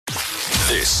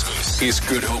This is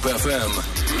Good Hope FM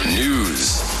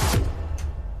News.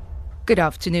 Good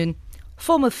afternoon.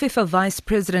 Former FIFA Vice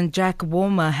President Jack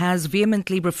Warmer has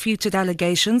vehemently refuted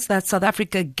allegations that South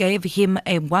Africa gave him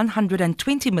a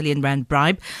 120 million rand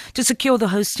bribe to secure the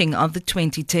hosting of the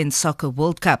 2010 Soccer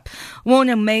World Cup.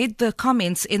 Warner made the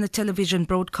comments in a television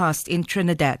broadcast in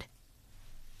Trinidad.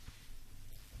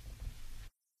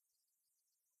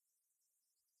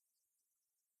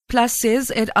 Plus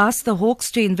says it asked the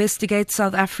Hawks to investigate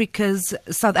South Africans'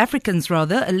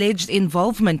 alleged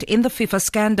involvement in the FIFA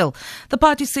scandal. The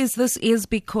party says this is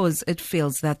because it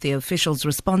feels that the officials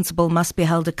responsible must be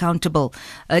held accountable.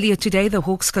 Earlier today, the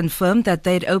Hawks confirmed that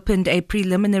they'd opened a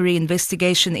preliminary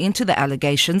investigation into the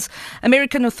allegations.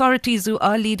 American authorities who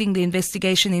are leading the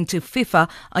investigation into FIFA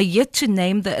are yet to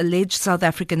name the alleged South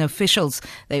African officials.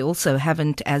 They also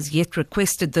haven't as yet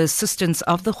requested the assistance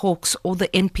of the Hawks or the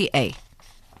NPA.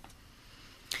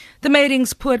 The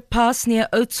Meringspoort Pass near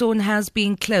Oudtshoorn has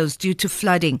been closed due to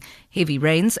flooding. Heavy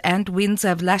rains and winds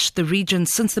have lashed the region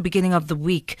since the beginning of the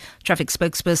week. Traffic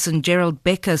spokesperson Gerald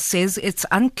Becker says it's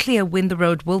unclear when the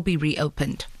road will be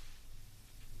reopened.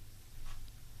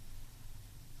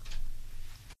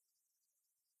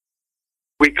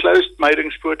 We closed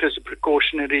Meringspoort as a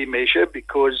precautionary measure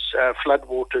because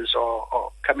floodwaters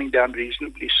are coming down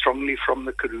reasonably strongly from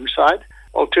the Karoo side.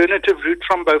 Alternative route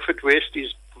from Beaufort West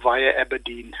is via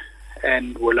Aberdeen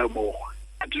and Willowmore.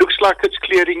 It looks like it's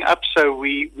clearing up, so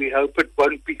we hope it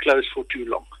won't be closed for too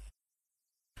long.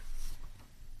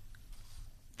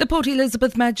 The Port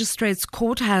Elizabeth Magistrates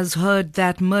Court has heard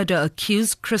that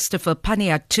murder-accused Christopher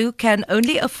Paniatu can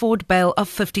only afford bail of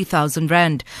 50,000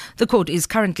 rand. The court is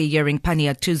currently hearing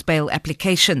Paniatu's bail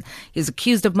application. He is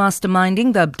accused of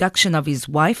masterminding the abduction of his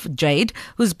wife, Jade,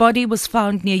 whose body was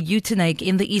found near Uitenhage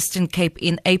in the Eastern Cape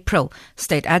in April.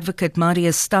 State Advocate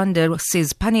Marius Stander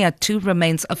says Paniatu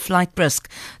remains a flight risk.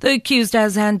 The accused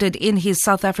has handed in his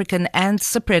South African and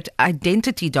Cypriot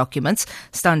identity documents.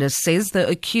 Stander says the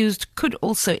accused could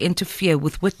also interfere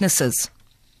with witnesses.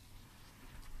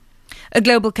 A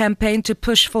global campaign to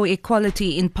push for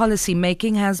equality in policy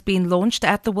making has been launched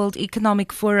at the World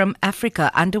Economic Forum Africa,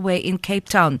 underway in Cape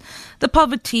Town. The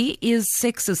Poverty is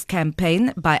Sexist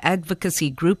campaign by advocacy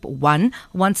group One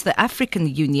wants the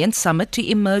African Union Summit to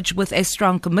emerge with a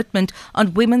strong commitment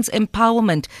on women's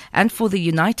empowerment and for the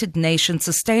United Nations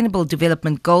Sustainable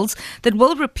Development Goals that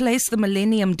will replace the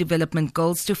Millennium Development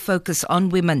Goals to focus on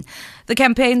women. The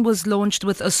campaign was launched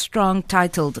with a song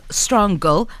titled Strong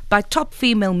Girl by top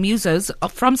female musos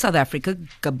from South Africa,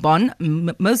 Gabon,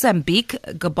 Mozambique,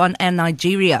 Gabon and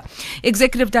Nigeria.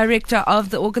 Executive Director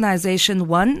of the organization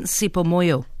One, Sipho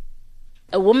Moyo.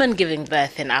 A woman giving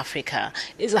birth in Africa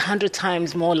is 100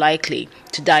 times more likely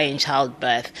to die in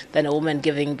childbirth than a woman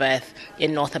giving birth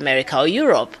in North America or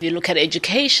Europe. If you look at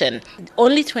education,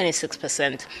 only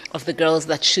 26% of the girls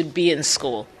that should be in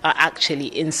school are actually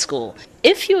in school.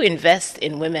 If you invest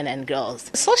in women and girls,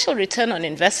 the social return on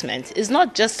investment is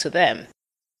not just to them.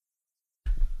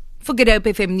 For Good Hope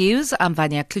FM News, I'm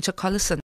Vanya Klucher-Collison.